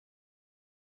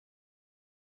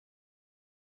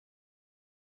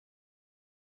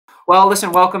Well,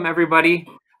 listen, welcome everybody.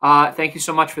 Thank you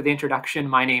so much for the introduction.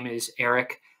 My name is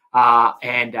Eric,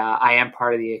 and I am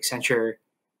part of the Accenture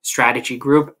strategy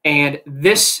group. And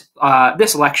this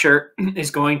lecture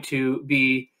is going to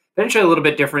be potentially a little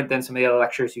bit different than some of the other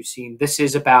lectures you've seen. This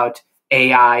is about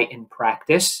AI in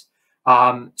practice.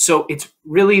 So it's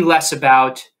really less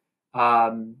about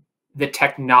the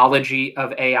technology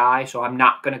of AI. So I'm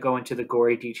not going to go into the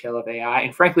gory detail of AI.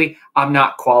 And frankly, I'm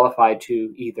not qualified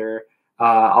to either.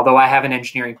 Although I have an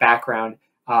engineering background,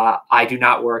 I do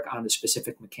not work on the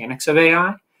specific mechanics of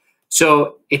AI.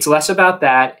 So it's less about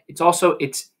that. It's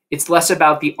less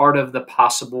about the art of the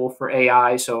possible for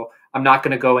AI. So I'm not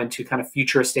going to go into kind of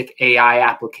futuristic AI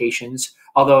applications,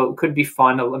 although it could be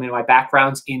fun. I mean, my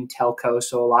background's in telco,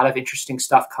 so a lot of interesting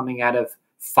stuff coming out of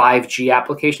 5G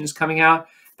applications coming out,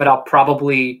 but I'll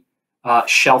probably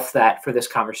shelf that for this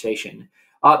conversation.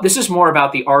 This is more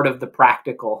about the art of the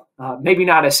practical, maybe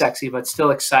not as sexy, but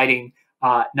still exciting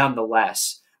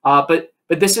nonetheless. But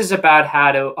this is about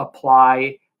how to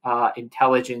apply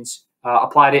intelligence,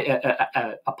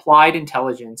 applied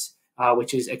intelligence,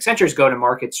 which is Accenture's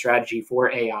go-to-market strategy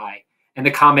for AI, and the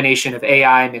combination of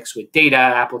AI mixed with data,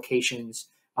 applications,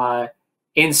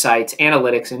 insights,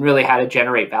 analytics, and really how to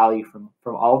generate value from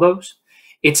all those.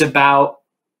 It's about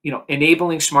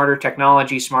enabling smarter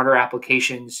technology, smarter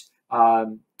applications,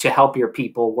 to help your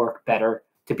people work better,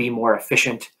 to be more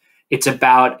efficient. It's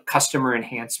about customer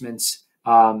enhancements,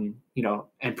 and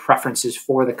preferences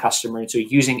for the customer. And so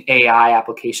using AI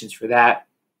applications for that,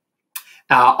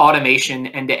 automation,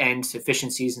 end-to-end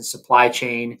efficiencies in supply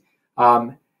chain.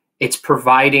 It's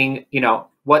providing,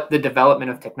 what the development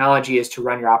of technology is to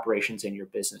run your operations in your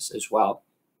business as well.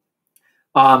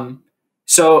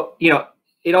 So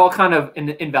it all kind of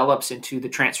envelops into the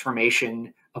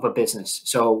transformation of a business.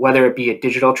 So whether it be a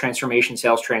digital transformation,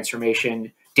 sales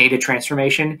transformation, data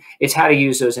transformation, it's how to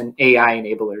use those AI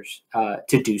enablers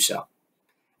to do so.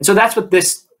 And so that's what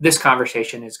this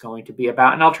conversation is going to be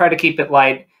about. And I'll try to keep it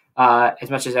light as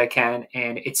much as I can.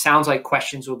 And it sounds like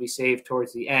questions will be saved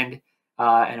towards the end,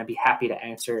 and I'd be happy to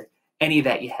answer any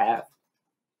that you have.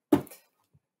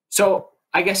 So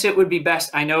I guess it would be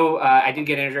best, I know I did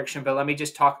get an introduction, but let me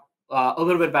just talk a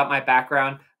little bit about my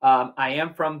background. I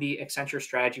am from the Accenture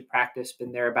strategy practice,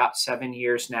 been there about 7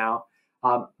 years now.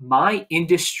 My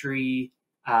industry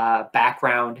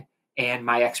background and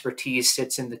my expertise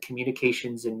sits in the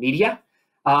communications and media.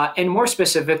 And more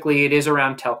specifically, it is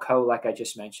around telco, like I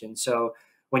just mentioned. So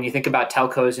when you think about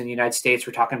telcos in the United States,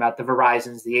 we're talking about the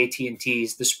Verizons, the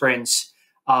AT&Ts, the Sprints,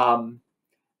 the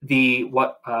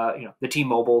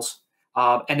T-Mobiles,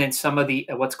 and then some of the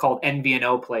what's called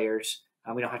MVNO players.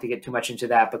 We don't have to get too much into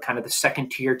that, but kind of the second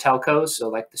tier telcos, so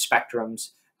like the Spectrums,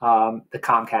 the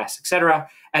Comcast, et cetera.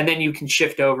 And then you can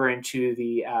shift over into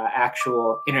the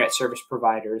actual internet service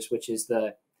providers, which is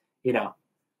the,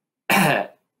 sorry,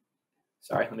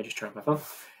 let me just turn off my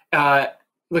phone.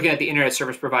 Looking at the internet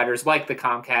service providers like the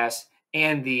Comcast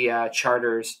and the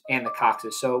Charters and the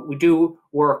Coxes. So we do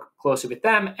work closely with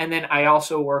them. And then I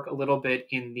also work a little bit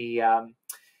in the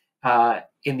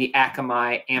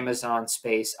Akamai, Amazon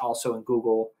space, also in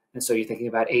Google. And so you're thinking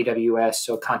about AWS,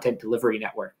 so content delivery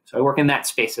network. So I work in that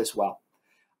space as well.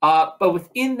 But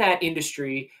within that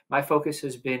industry, my focus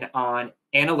has been on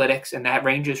analytics, and that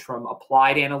ranges from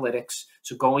applied analytics,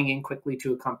 so going in quickly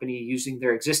to a company, using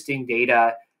their existing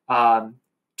data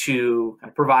to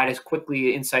provide as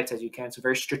quickly insights as you can, so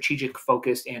very strategic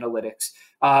focused analytics,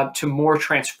 to more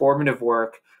transformative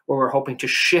work where we're hoping to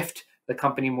shift the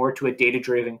company more to a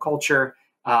data-driven culture,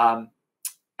 and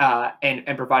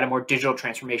provide a more digital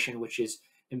transformation, which is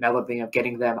enveloping of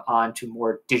getting them onto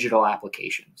more digital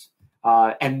applications.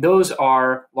 And those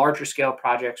are larger scale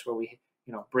projects where we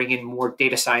bring in more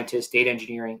data scientists, data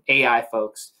engineering, AI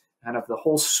folks, kind of the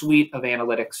whole suite of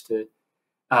analytics to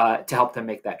help them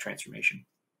make that transformation.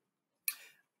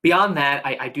 Beyond that,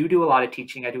 I do a lot of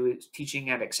teaching. I do teaching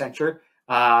at Accenture,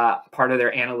 part of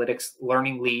their analytics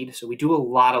learning lead. So we do a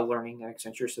lot of learning at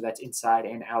Accenture. So that's inside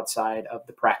and outside of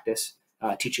the practice,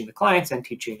 teaching the clients and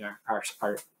teaching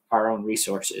our own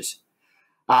resources.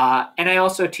 And I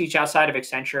also teach outside of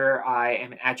Accenture. I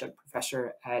am an adjunct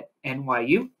professor at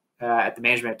NYU at the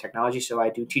Management of Technology. So I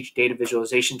do teach data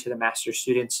visualization to the master's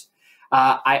students.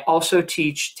 I also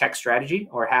teach tech strategy,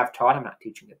 or have taught. I'm not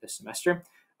teaching it this semester.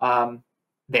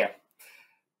 There.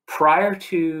 Prior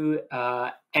to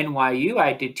NYU,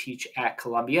 I did teach at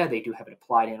Columbia. They do have an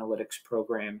applied analytics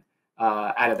program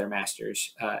out of the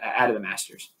masters.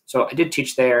 So I did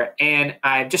teach there, and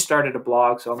I've just started a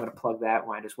blog, so I'm going to plug that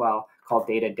one as well, called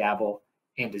Data, Dabble,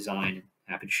 and Design.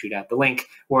 I'm happy to shoot out the link,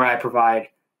 where I provide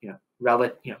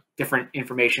different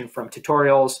information from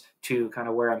tutorials to kind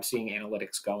of where I'm seeing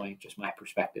analytics going, just my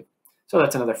perspective. So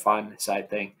that's another fun side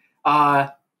thing.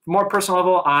 More personal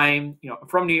level, I'm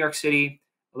from New York City.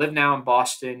 I live now in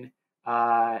Boston,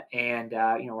 and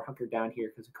we're hunkered down here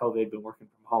because of COVID. Been working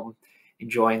from home,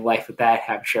 enjoying life with that.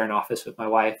 Share an office with my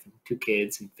wife and 2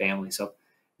 kids and family. So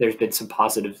there's been some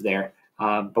positives there.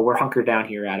 But we're hunkered down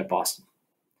here out of Boston.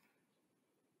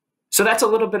 So that's a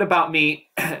little bit about me.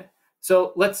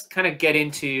 So let's kind of get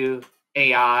into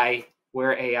AI,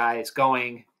 where AI is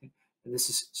going. And this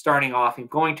is starting off. I'm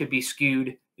going to be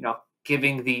skewed,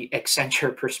 giving the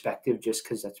Accenture perspective, just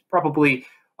because that's probably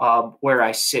where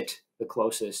I sit the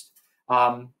closest.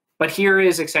 But here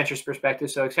is Accenture's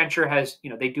perspective. So Accenture has,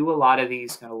 they do a lot of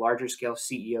these kind of larger scale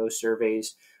CEO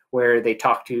surveys where they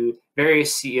talk to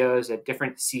various CEOs at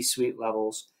different C-suite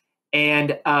levels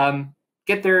and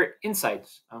get their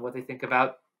insights on what they think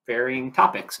about varying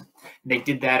topics. And they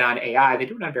did that on AI. They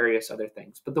do it on various other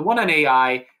things. But the one on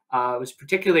AI was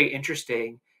particularly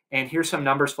interesting. And here's some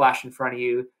numbers flashed in front of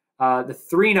you. The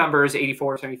 3 numbers,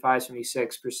 84, 75,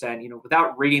 76%,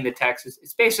 without reading the text,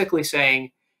 it's basically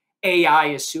saying AI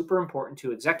is super important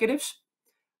to executives.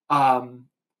 And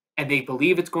they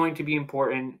believe it's going to be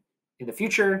important in the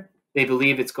future. They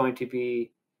believe it's going to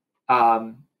be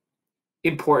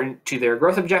important to their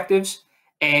growth objectives.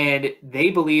 And they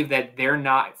believe that they're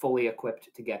not fully equipped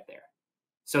to get there.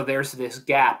 So there's this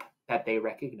gap that they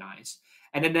recognize.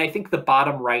 And then I think the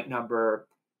bottom right number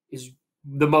is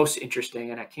the most interesting.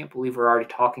 And I can't believe we're already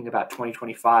talking about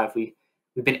 2025. We've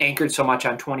been anchored so much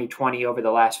on 2020 over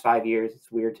the last 5 years.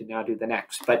 It's weird to now do the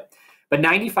next. But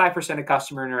 95% of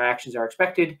customer interactions are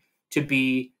expected to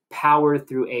be powered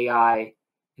through AI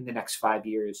in the next 5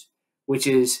 years, which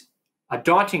is a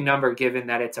daunting number given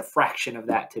that it's a fraction of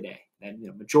that today. And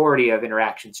the majority of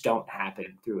interactions don't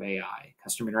happen through AI.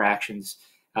 Customer interactions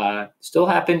still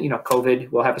happen.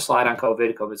 COVID, we'll have a slide on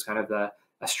COVID. COVID's kind of a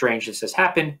strange this has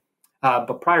happened.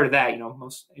 But prior to that,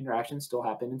 most interactions still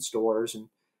happen in stores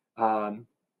and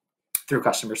through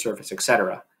customer service, et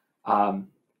cetera. And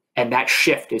that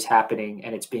shift is happening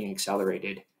and it's being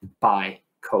accelerated by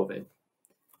COVID.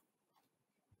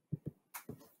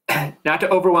 Not to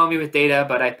overwhelm you with data,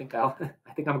 but I think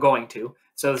I'm going to.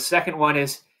 So the second one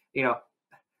is,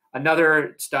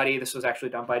 another study. This was actually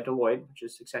done by Deloitte, which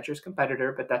is Accenture's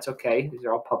competitor, but that's okay. These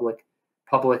are all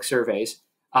public surveys.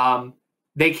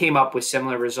 They came up with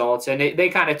similar results, and they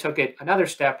kind of took it another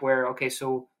step where, okay,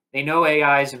 so they know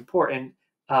AI is important,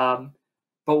 but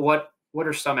what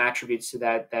are some attributes to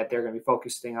that they're going to be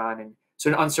focusing on? And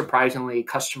so unsurprisingly,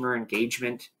 customer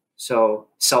engagement, so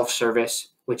self-service,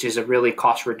 which is a really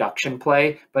cost reduction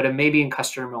play, but it may be in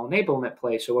customer enablement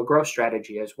play, so a growth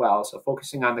strategy as well. So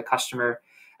focusing on the customer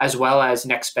as well as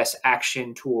next best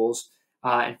action tools.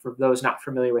 And for those not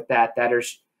familiar with that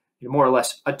is more or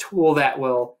less a tool that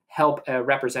will help a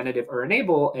representative or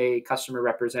enable a customer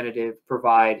representative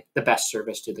provide the best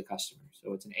service to the customer.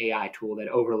 So it's an AI tool that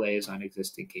overlays on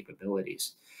existing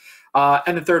capabilities.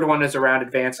 And the third one is around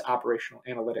advanced operational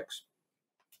analytics.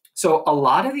 So a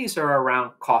lot of these are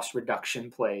around cost reduction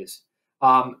plays,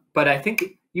 but I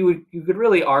think you could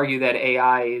really argue that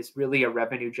AI is really a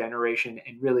revenue generation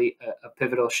and really a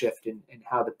pivotal shift in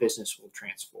how the business will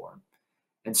transform.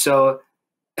 And so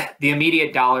the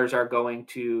immediate dollars are going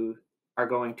to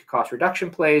cost reduction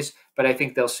plays, but I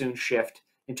think they'll soon shift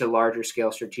into larger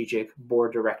scale strategic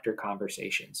board director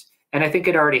conversations. And I think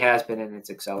it already has been, and it's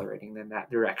accelerating in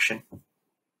that direction.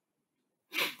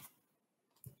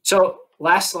 So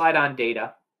last slide on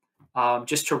data,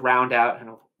 just to round out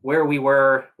where we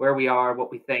were, where we are,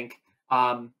 what we think.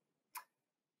 But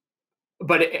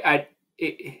I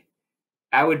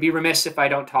would be remiss if I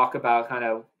don't talk about kind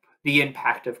of the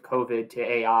impact of COVID to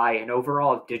AI and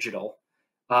overall digital.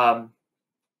 And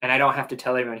I don't have to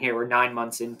tell everyone here, we're 9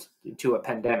 months into a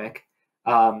pandemic.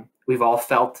 We've all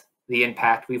felt the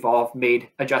impact. We've all made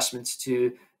adjustments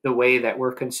to the way that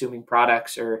we're consuming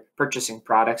products or purchasing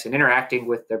products and interacting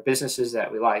with their businesses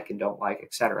that we like and don't like,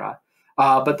 et cetera.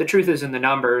 But the truth is in the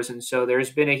numbers. And so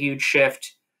there's been a huge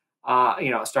shift,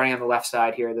 starting on the left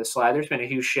side here of the slide, there's been a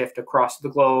huge shift across the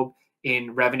globe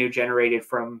in revenue generated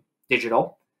from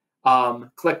digital.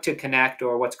 Click to connect,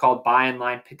 or what's called buy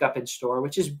online, pick up in store,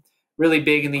 which is really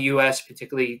big in the US,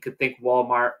 particularly you could think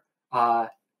Walmart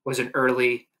was an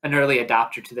early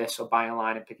adopter to this, so buy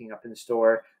online and picking up in the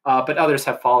store. But others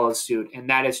have followed suit, and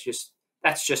that's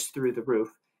just through the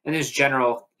roof. And this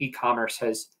general e-commerce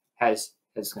has kind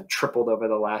of tripled over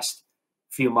the last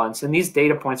few months. And these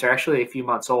data points are actually a few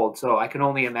months old, so I can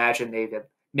only imagine they've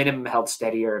minimum held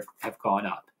steady or have gone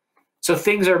up. So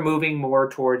things are moving more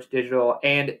towards digital,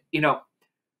 and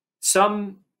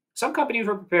some some companies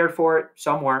were prepared for it,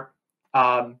 some weren't.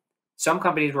 Some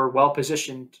companies were well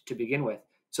positioned to begin with.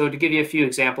 So to give you a few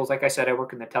examples, like I said, I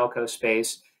work in the telco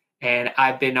space, and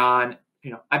I've been on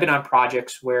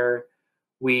projects where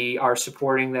we are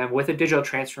supporting them with a digital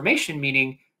transformation,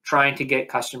 meaning trying to get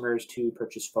customers to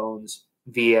purchase phones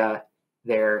via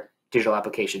their digital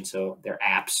application, so their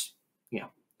apps,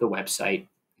 the website,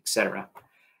 etc.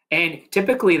 And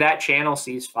typically that channel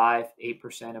sees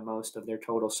 5-8% of most of their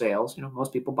total sales.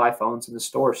 Most people buy phones in the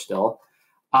store still.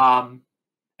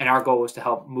 And our goal was to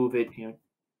help move it,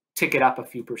 tick it up a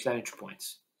few percentage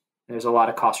points. There's a lot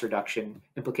of cost reduction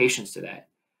implications to that.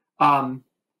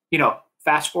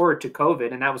 Fast forward to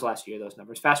COVID, and that was last year, those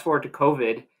numbers. Fast forward to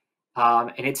COVID,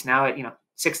 and it's now at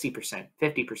 60%,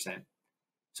 50%.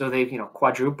 So they've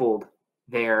quadrupled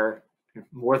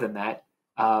more than that,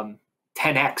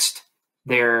 10x'd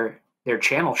their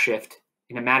channel shift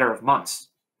in a matter of months.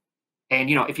 And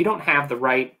if you don't have the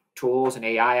right tools and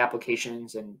AI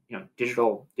applications and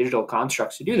digital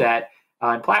constructs to do that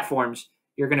and platforms,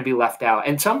 you're going to be left out.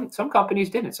 And some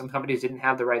companies didn't. Some companies didn't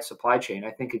have the right supply chain.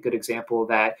 I think a good example of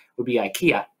that would be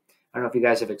IKEA. I don't know if you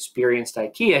guys have experienced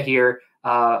IKEA here.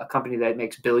 A company that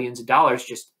makes billions of dollars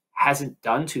just hasn't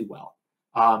done too well.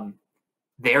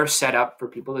 They're set up for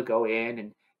people to go in,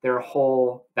 and their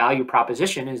whole value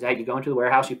proposition is that you go into the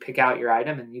warehouse, you pick out your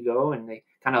item, and you go, and they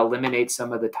kind of eliminate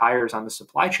some of the tires on the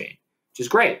supply chain, which is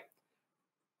great.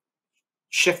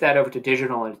 Shift that over to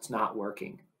digital, and it's not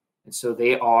working. And so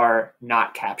they are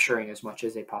not capturing as much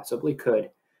as they possibly could.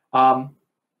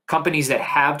 Companies that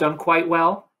have done quite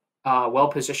well,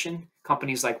 well-positioned,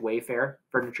 companies like Wayfair,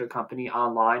 furniture company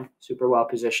online, super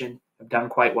well-positioned, have done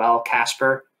quite well.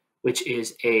 Casper, which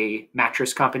is a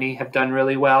mattress company, have done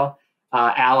really well.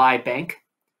 Ally Bank,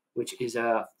 which is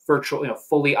a virtual,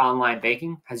 fully online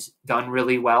banking, has done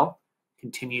really well,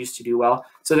 continues to do well.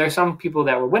 So there are some people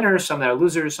that were winners, some that are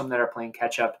losers, some that are playing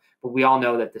catch up, but we all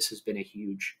know that this has been a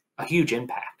huge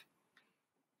impact.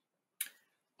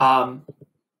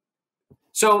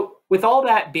 So with all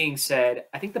that being said,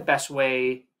 I think the best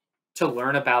way to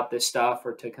learn about this stuff,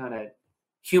 or to kind of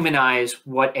humanize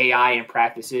what AI in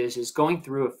practice is going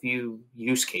through a few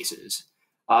use cases.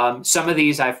 Some of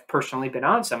these I've personally been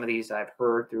on, some of these I've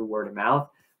heard through word of mouth.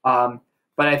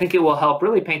 But I think it will help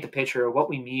really paint the picture of what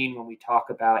we mean when we talk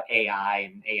about AI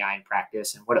and AI in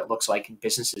practice and what it looks like in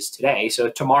businesses today. So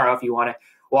tomorrow, if you want to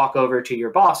walk over to your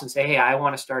boss and say, hey, I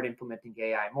want to start implementing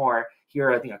AI more, here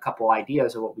are a couple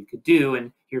ideas of what we could do,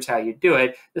 and here's how you do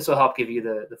it. This will help give you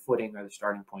the footing or the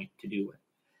starting point to do it.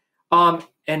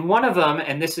 And one of them,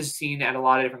 and this is seen at a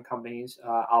lot of different companies,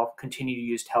 I'll continue to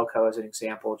use telco as an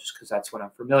example just because that's what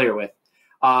I'm familiar with.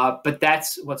 But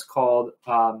that's what's called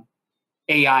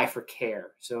AI for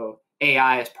care. So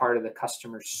AI is part of the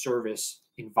customer service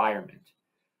environment.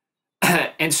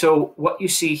 And so what you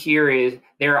see here is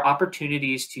there are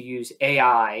opportunities to use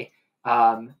AI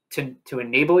to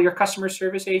enable your customer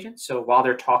service agents. So while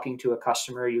they're talking to a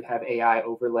customer, you have AI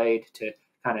overlaid to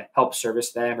kind of help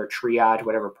service them or triage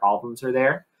whatever problems are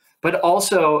there. But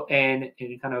also, and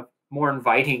kind of more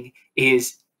inviting,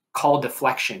 is call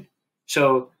deflection.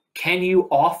 So can you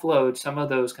offload some of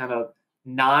those kind of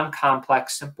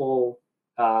non-complex, simple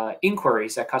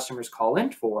inquiries that customers call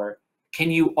in for? Can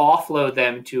you offload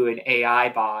them to an AI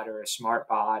bot or a smart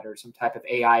bot or some type of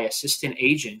AI assistant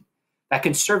agent that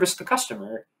can service the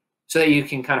customer, so that you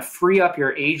can kind of free up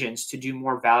your agents to do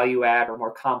more value add or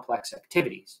more complex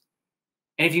activities?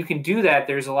 And if you can do that,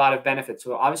 there's a lot of benefits.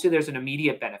 So obviously there's an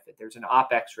immediate benefit. There's an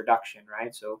OpEx reduction,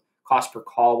 right? So cost per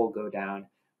call will go down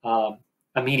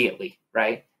immediately,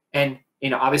 right? And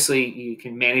obviously you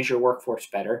can manage your workforce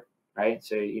better, right?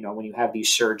 So when you have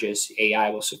these surges, AI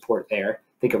will support there.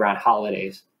 Think around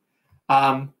holidays.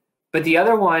 But the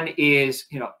other one is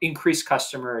increased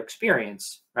customer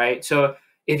experience, right? So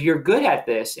if you're good at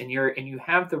this and you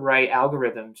have the right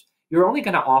algorithms, you're only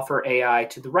going to offer AI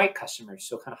to the right customers.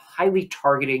 So kind of highly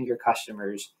targeting your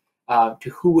customers to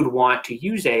who would want to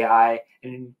use AI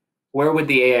and where would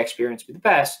the AI experience be the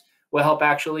best will help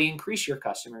actually increase your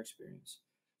customer experience.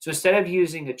 So instead of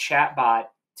using a chat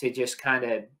bot to just kind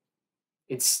of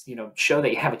show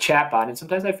that you have a chat bot, and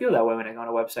sometimes I feel that way when I go on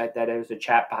a website that there's a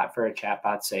chat bot for a chat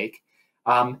bot's sake,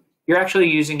 you're actually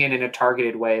using it in a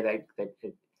targeted way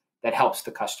that helps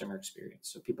the customer experience.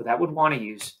 So people that would want to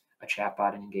use a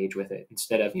chatbot and engage with it,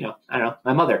 instead of, I don't know,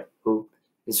 my mother, who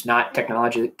is not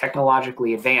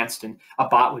technologically advanced, and a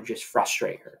bot would just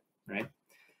frustrate her, right?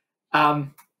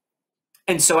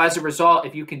 And so as a result,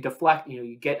 if you can deflect,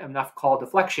 you get enough call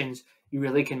deflections, you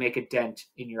really can make a dent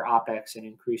in your OpEx and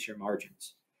increase your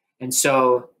margins. And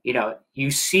so,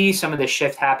 you see some of the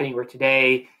shift happening where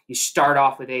today You start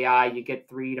off with AI, you get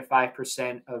 3 to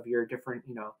 5% of your different,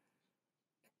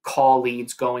 call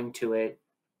leads going to it,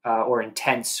 or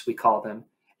intents, we call them.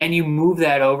 And you move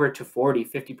that over to 40,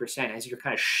 50% as you're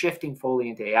kind of shifting fully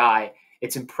into AI.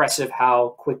 It's impressive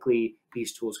how quickly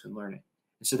these tools can learn it.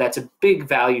 And so that's a big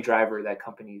value driver that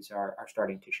companies are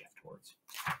starting to shift towards.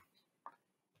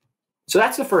 So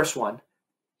that's the first one.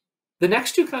 The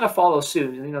next two kind of follow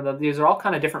suit. These are all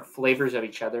kind of different flavors of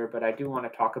each other, but I do want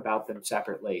to talk about them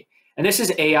separately. And this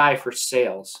is AI for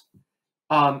sales.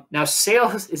 Now,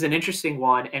 sales is an interesting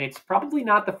one, and it's probably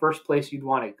not the first place you'd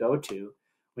want to go to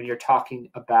when you're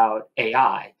talking about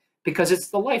AI, because it's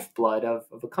the lifeblood of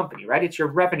a company, right? It's your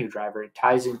revenue driver. It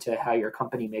ties into how your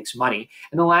company makes money.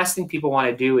 And the last thing people want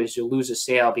to do is to lose a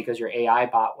sale because your AI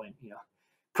bot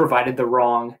provided the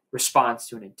wrong response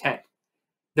to an intent.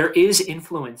 There is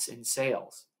influence in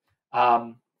sales.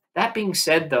 That being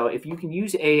said, though, if you can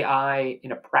use AI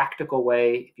in a practical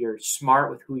way, if you're smart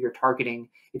with who you're targeting,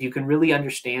 if you can really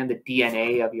understand the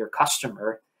DNA of your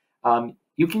customer,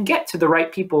 you can get to the right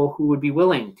people who would be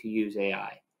willing to use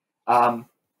AI,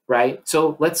 right?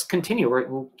 So let's continue.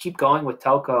 We'll keep going with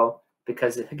telco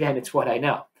because, again, it's what I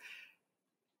know.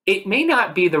 It may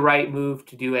not be the right move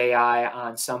to do AI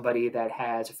on somebody that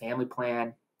has a family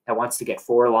plan, that wants to get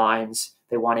 4 lines,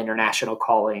 they want international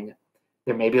calling,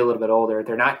 they're maybe a little bit older,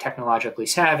 they're not technologically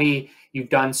savvy, you've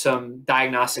done some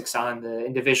diagnostics on the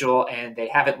individual and they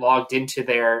haven't logged into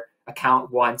their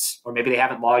account once, or maybe they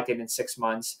haven't logged in 6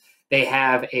 months. They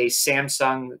have a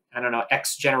Samsung,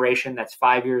 X generation that's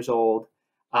 5 years old.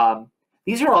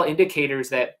 These are all indicators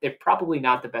that they're probably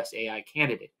not the best AI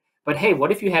candidate. But hey,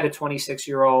 what if you had a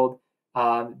 26-year-old,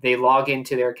 they log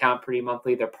into their account pretty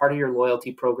monthly, they're part of your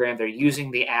loyalty program, they're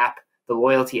using the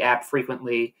loyalty app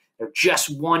frequently, they're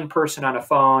just one person on a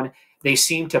phone, they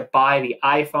seem to buy the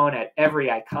iPhone at every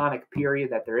iconic period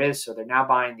that there is, so they're now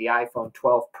buying the iPhone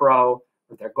 12 Pro,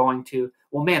 or they're going to,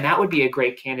 well, man, that would be a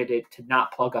great candidate to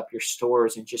not plug up your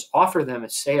stores and just offer them a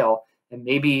sale, and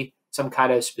maybe some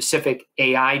kind of specific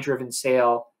AI-driven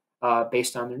sale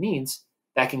based on their needs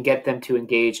that can get them to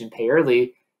engage and pay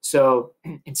early. So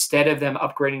instead of them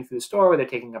upgrading through the store where they're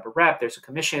taking up a rep, there's a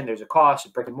commission, there's a cost, a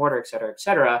brick and mortar, et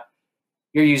cetera,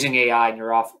 you're using AI and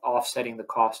you're offsetting the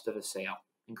cost of a sale,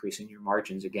 increasing your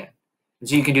margins again. And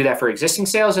so you can do that for existing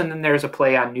sales, and then there's a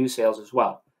play on new sales as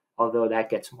well, although that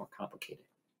gets more complicated.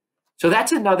 So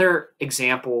that's another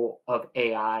example of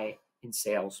AI in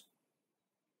sales,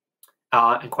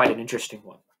 and quite an interesting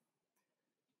one.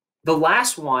 The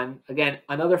last one, again,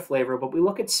 another flavor, but we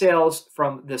look at sales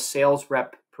from the sales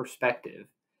rep perspective,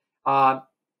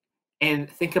 and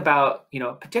think about,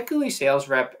 particularly sales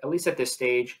rep, at least at this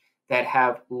stage, that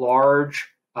have large,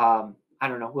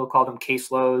 we'll call them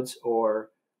caseloads or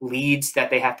leads that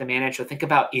they have to manage. So think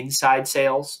about inside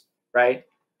sales, right?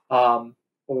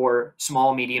 Or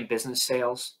small, medium business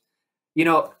sales.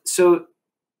 So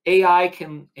AI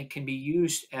can be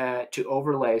used to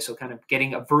overlay, so kind of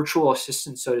getting a virtual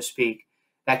assistant, so to speak,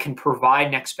 that can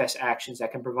provide next best actions,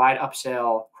 that can provide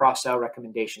upsell, cross-sell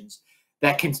recommendations,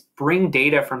 that can bring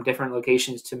data from different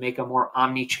locations to make a more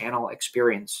omni-channel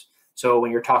experience. So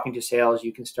when you're talking to sales,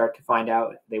 you can start to find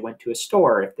out if they went to a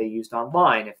store, if they used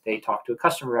online, if they talked to a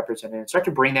customer representative, and start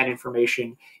to bring that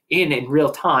information in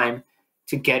real time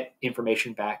to get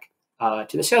information back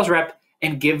to the sales rep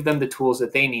and give them the tools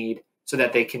that they need so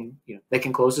that they can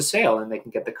close the sale and they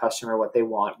can get the customer what they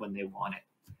want when they want it.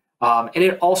 And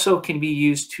it also can be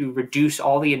used to reduce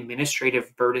all the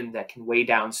administrative burden that can weigh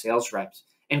down sales reps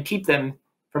and keep them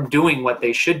from doing what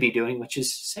they should be doing, which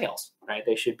is sales, right?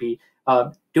 They should be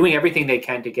doing everything they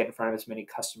can to get in front of as many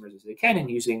customers as they can, and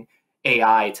using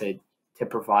AI to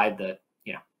provide the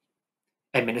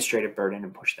administrative burden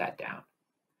and push that down.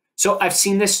 So I've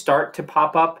seen this start to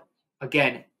pop up.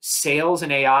 Again, sales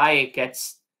and AI, it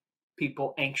gets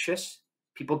people anxious.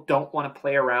 People don't want to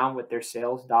play around with their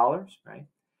sales dollars, right?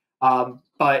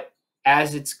 But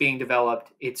as it's being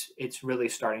developed, it's really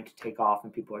starting to take off,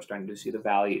 and people are starting to see the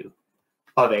value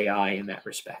of AI in that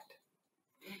respect.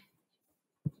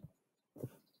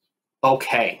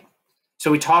 Okay, so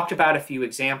we talked about a few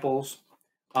examples,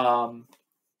 how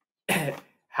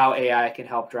AI can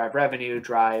help drive revenue,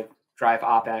 drive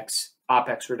OpEx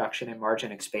reduction, and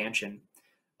margin expansion.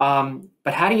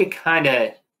 But how do you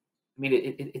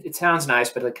it sounds nice,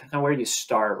 but like kind of where do you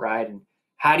start, right? And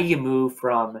how do you move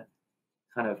from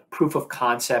kind of proof of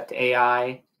concept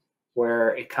AI,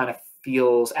 where it kind of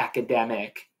feels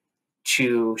academic,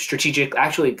 to strategic,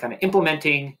 actually kind of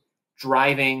implementing,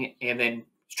 driving, and then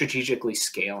strategically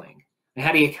scaling? And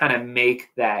how do you kind of make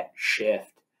that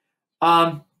shift?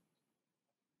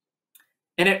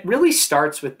 And it really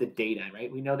starts with the data,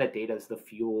 right? We know that data is the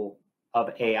fuel of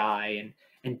AI,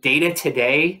 and data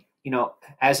today,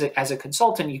 as a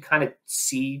consultant, you kind of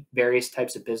see various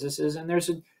types of businesses, and there's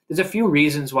a few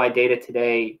reasons why data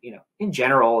today, in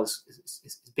general, has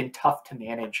been tough to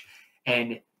manage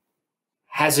and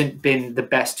hasn't been the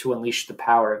best to unleash the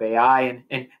power of AI.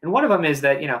 And one of them is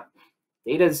that,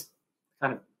 data's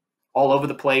kind of all over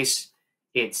the place.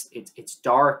 It's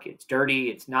dark, it's dirty,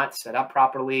 it's not set up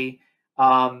properly.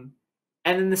 And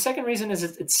then the second reason is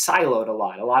it's siloed a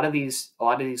lot. A lot of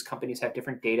these companies have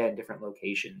different data in different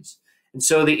locations. And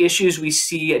so the issues we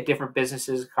see at different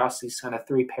businesses across these kind of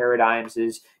three paradigms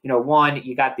is, one,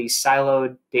 you got these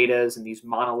siloed datas and these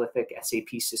monolithic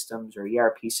SAP systems or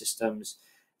ERP systems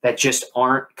that just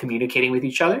aren't communicating with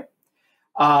each other.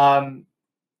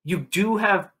 You do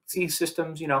have these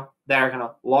systems, that are kind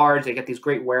of large. They get these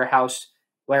great warehouse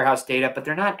data, but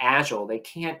they're not agile. They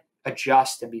can't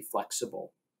adjust and be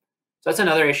flexible. So that's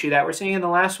another issue that we're seeing. And the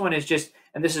last one is just,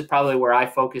 and this is probably where I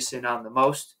focus in on the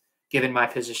most, given my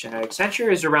position at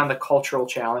Accenture, is around the cultural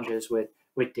challenges with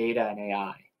data and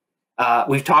AI.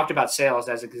 We've talked about sales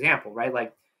as an example, right?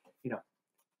 Like, you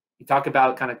talk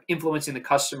about kind of influencing the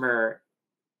customer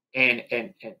and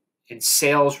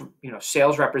sales,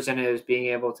 sales representatives being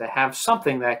able to have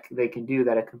something that they can do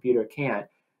that a computer can't.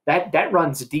 That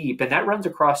runs deep, and that runs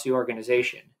across the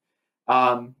organization.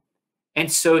 And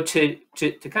so to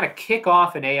kind of kick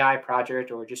off an AI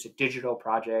project or just a digital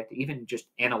project, even just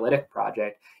analytic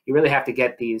project, you really have to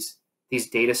get these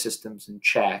data systems in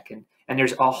check. And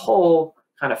there's a whole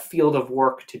kind of field of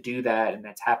work to do that, and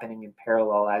that's happening in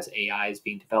parallel as AI is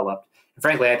being developed. And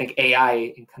frankly, I think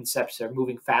AI and concepts are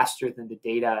moving faster than the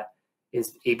data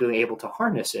is able to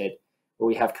harness it, where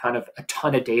we have kind of a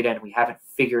ton of data and we haven't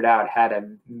figured out how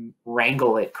to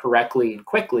wrangle it correctly and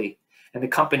quickly. And the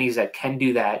companies that can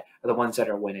do that are the ones that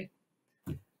are winning.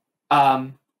 But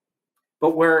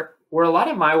where a lot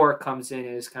of my work comes in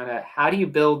is kind of, how do you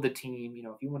build the team?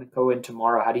 If you want to go in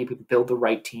tomorrow, how do you build the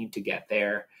right team to get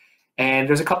there? And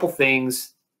there's a couple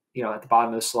things, at the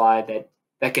bottom of the slide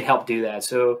that can help do that.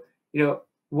 So,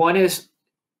 one is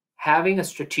having a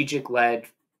strategic-led,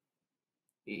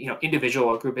 individual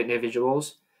or group of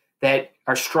individuals that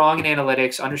are strong in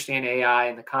analytics, understand AI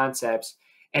and the concepts,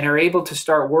 and are able to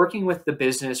start working with the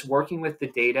business, working with the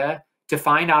data to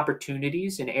find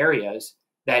opportunities in areas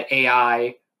that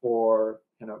AI or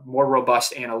more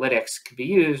robust analytics could be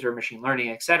used, or machine learning,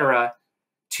 et cetera,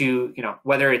 to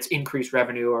whether it's increase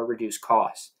revenue or reduce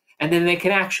costs. And then they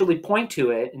can actually point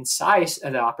to it and size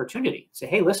an opportunity. Say,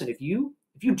 hey, listen, if you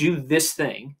do this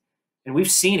thing, and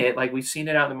we've seen it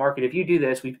out in the market, if you do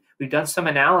this, we've done some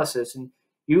analysis, and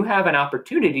you have an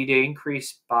opportunity to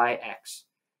increase by X.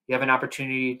 You have an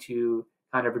opportunity to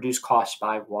kind of reduce costs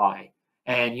by Y.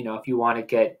 And, if you want to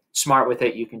get smart with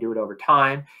it, you can do it over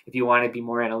time. If you want to be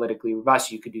more analytically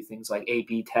robust, you could do things like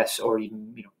A/B tests or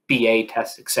even, BA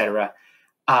tests, et cetera.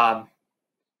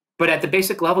 But at the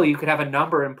basic level, you could have a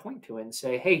number and point to it and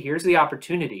say, hey, here's the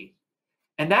opportunity.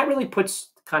 And that really puts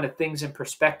kind of things in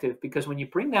perspective, because when you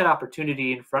bring that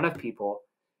opportunity in front of people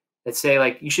that say,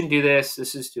 like, you shouldn't do this,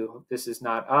 this is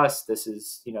not us, this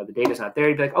is, the data's not there,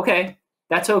 you'd be like, okay,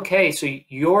 that's okay. So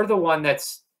you're the one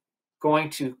that's going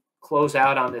to close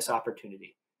out on this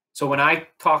opportunity. So when I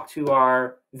talk to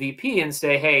our VP and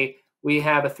say, hey, we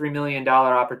have a $3 million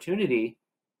opportunity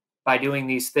by doing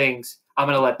these things, I'm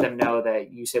going to let them know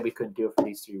that you said we couldn't do it for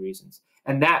these 3 reasons.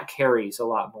 And that carries a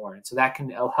lot more. And so that can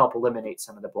help eliminate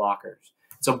some of the blockers.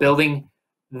 So building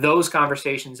those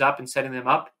conversations up and setting them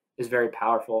up is very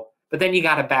powerful. But then you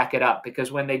got to back it up,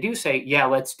 because when they do say, yeah,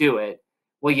 let's do it,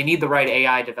 well, you need the right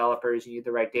AI developers, you need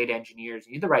the right data engineers,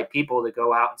 you need the right people to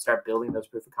go out and start building those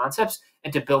proof of concepts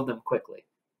and to build them quickly.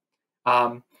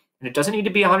 And it doesn't need to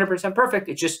be 100% perfect.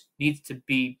 It just needs to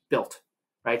be built,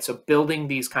 right? So building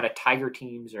these kind of tiger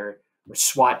teams or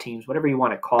SWAT teams, whatever you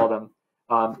want to call them,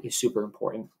 is super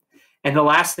important. And the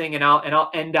last thing, and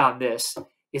I'll end on this,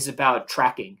 is about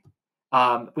tracking.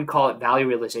 We call it value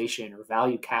realization or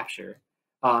value capture.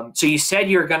 So you said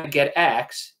you're going to get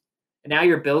X, and now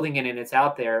you're building it and it's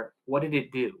out there. What did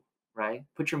it do, right?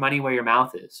 Put your money where your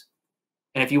mouth is.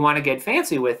 And if you want to get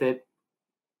fancy with it,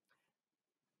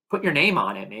 put your name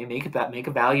on it, man. Make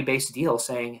a value-based deal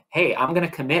saying, hey, I'm going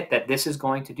to commit that this is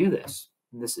going to do this.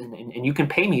 And you can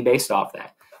pay me based off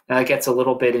that. Now that gets a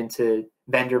little bit into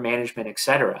vendor management, et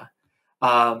cetera.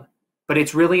 But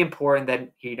it's really important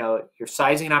that you're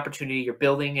sizing an opportunity, you're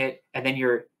building it, and then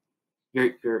you're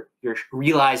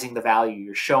realizing the value.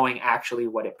 You're showing actually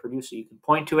what it produced. So you can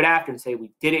point to it after and say,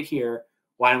 we did it here.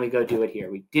 Why don't we go do it here?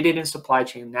 We did it in supply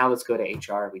chain. Now let's go to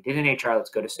HR. We did it in HR. Let's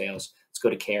go to sales. Let's go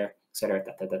to care, et cetera.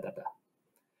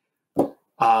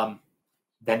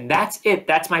 Then that's it.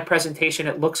 That's my presentation.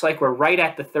 It looks like we're right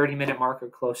at the 30-minute mark or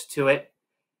close to it.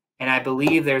 And I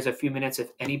believe there's a few minutes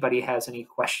if anybody has any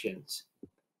questions.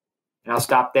 And I'll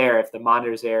stop there if the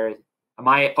monitor's there. Am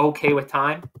I okay with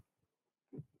time?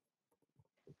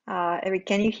 Eric,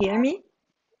 can you hear me?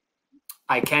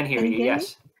 I can hear you,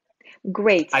 yes.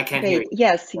 Great. I can hear you.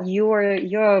 Yes,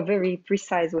 you're very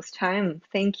precise with time.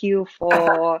 Thank you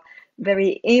for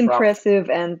very impressive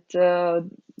and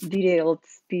detailed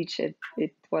speech. It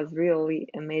was really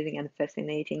amazing and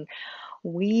fascinating.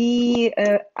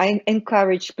 I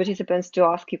encourage participants to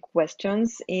ask you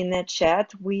questions in the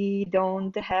chat. We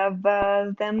don't have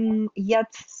them yet,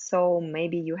 so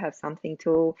maybe you have something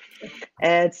to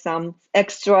add, some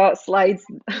extra slides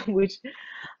which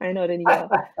are not in your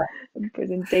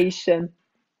presentation.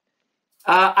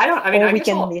 I don't. I mean, I guess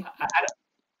can.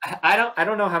 I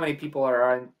don't know how many people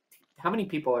are on. How many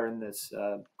people are in this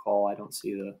call? I don't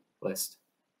see the list.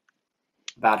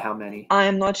 About how many?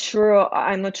 I'm not sure.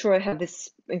 I'm not sure I have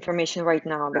this information right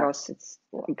now because it's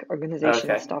like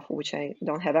organizational stuff which I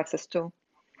don't have access to.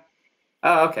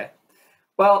 Oh, okay.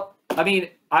 Well, I mean,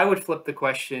 I would flip the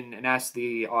question and ask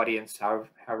the audience,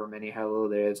 however many hello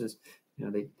there is you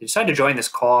know, they decided to join this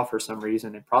call for some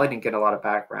reason and probably didn't get a lot of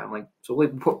background. Like, so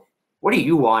what do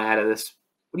you want out of this?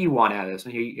 What do you want out of this?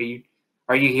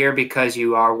 Are you here because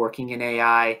you are working in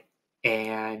AI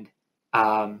and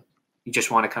you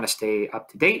just want to kind of stay up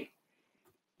to date?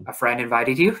 A friend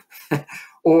invited you,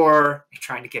 or you're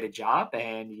trying to get a job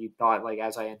and you thought, like,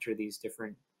 as I enter these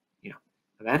different,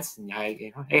 events, and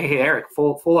hey, Eric,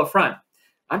 full up front,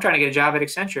 I'm trying to get a job at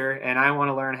Accenture and I want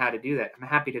to learn how to do that. I'm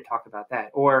happy to talk about that.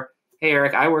 Or, hey,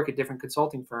 Eric, I work at different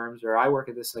consulting firms, or I work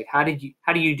at this. Like, how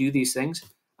do you do these things?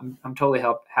 I'm totally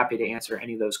happy to answer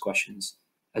any of those questions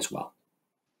as well.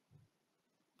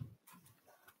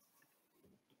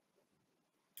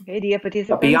 Okay, dear participants.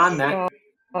 But beyond that,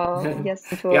 yes,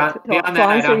 beyond that,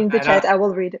 answer in the chat, I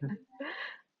will read.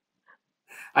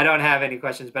 I don't have any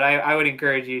questions, but I would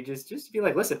encourage you just to be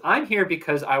like, listen, I'm here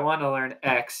because I want to learn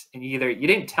X, and either you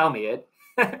didn't tell me it,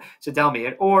 so tell me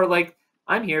it, or like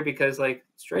I'm here because, like,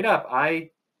 straight up, I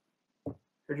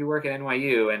heard you work at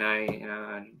NYU, and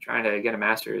I'm trying to get a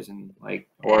master's, and like,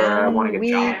 or I want to get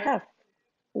a job.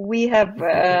 We have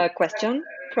a question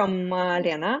from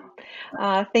Lena.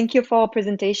 Thank you for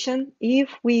presentation.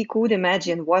 If we could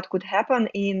imagine what could happen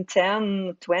in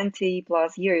 10, 20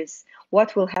 plus years,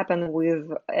 what will happen with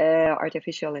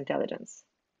artificial intelligence?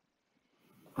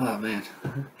 Oh, man.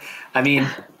 I mean,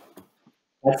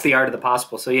 that's the art of the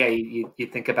possible. So yeah, you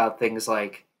think about things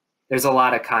like there's a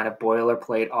lot of kind of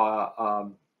boilerplate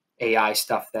AI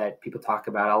stuff that people talk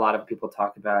about. A lot of people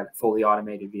talk about fully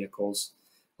automated vehicles.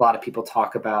 A lot of people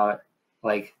talk about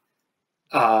like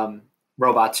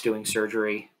robots doing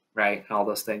surgery, right? And all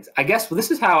those things. I guess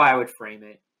this is how I would frame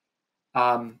it.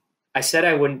 I said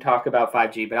I wouldn't talk about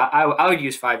 5G, but I would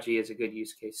use 5G as a good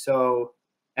use case. So,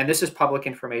 and this is public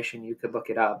information. You could look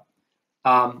it up.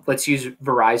 Let's use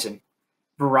Verizon.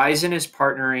 Verizon is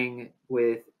partnering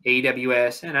with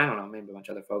AWS, and I don't know, maybe a bunch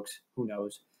of other folks, who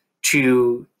knows,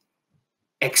 to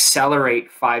accelerate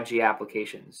 5G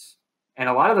applications. And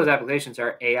a lot of those applications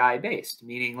are AI based,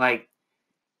 meaning like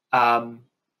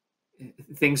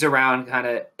things around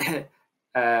kind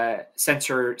of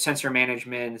sensor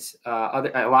management,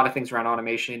 a lot of things around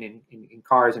automation in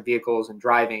cars and vehicles and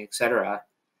driving, etc.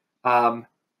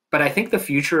 But I think the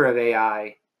future of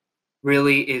AI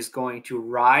really is going to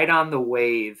ride on the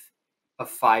wave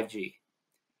of 5G.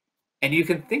 And you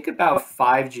can think about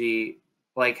 5G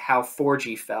like how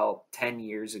 4G felt 10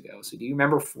 years ago. So do you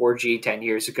remember 4G 10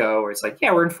 years ago where it's like,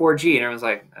 yeah, we're in 4G. And everyone's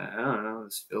like, I don't know,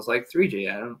 this feels like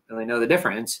 3G. I don't really know the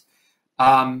difference.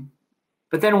 But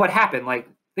then what happened? Like,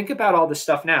 think about all this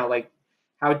stuff now, like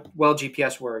how well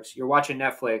GPS works. You're watching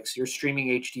Netflix, you're streaming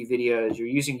HD videos, you're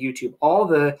using YouTube, all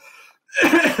the,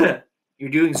 you're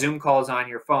doing Zoom calls on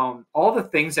your phone, all the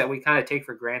things that we kind of take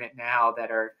for granted now that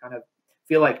are kind of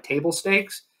feel like table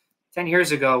stakes. 10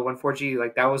 years ago when 4G,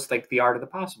 like that was like the art of the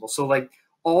possible. So like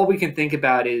all we can think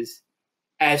about is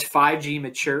as 5G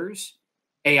matures,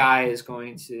 AI is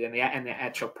going to, and the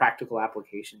actual practical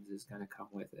applications is going to come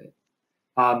with it.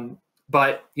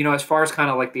 But, as far as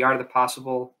kind of like the art of the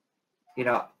possible,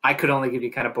 I could only give you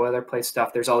kind of boilerplate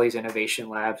stuff. There's all these innovation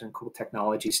labs and cool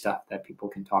technology stuff that people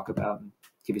can talk about and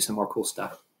give you some more cool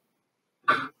stuff.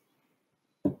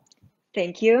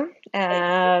 Thank you.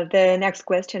 The next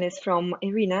question is from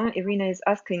Irina. Irina is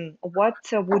asking, what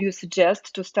would you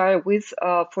suggest to start with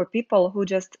for people who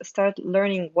just start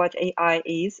learning what AI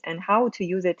is and how to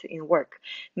use it in work?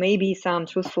 Maybe some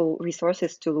truthful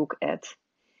resources to look at.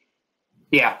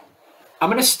 Yeah, I'm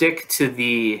going to stick to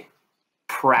the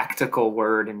practical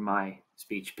word in my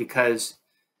speech, because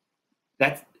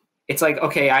it's like,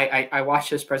 okay, I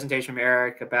watched this presentation from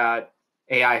Eric about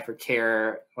AI for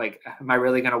care. Like, am I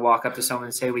really going to walk up to someone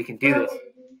and say we can do this?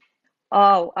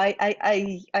 Oh, I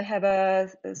have a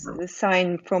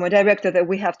sign from a director that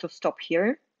we have to stop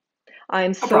here.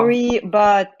 I'm No problem. sorry,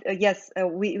 but yes,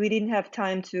 we didn't have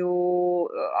time to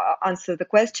answer the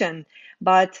question.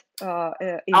 But I'll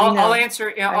Irina,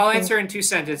 answer. I I'll think. answer in 2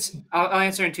 sentences. I'll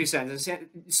answer in 2 sentences.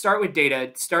 Start with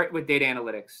data. Start with data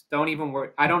analytics. Don't even worry.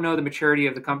 I don't know the maturity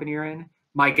of the company you're in.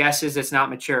 My guess is it's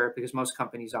not mature because most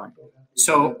companies aren't.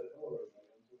 So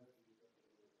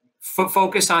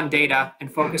focus on data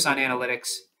and focus on analytics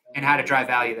and how to drive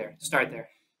value there. Start there.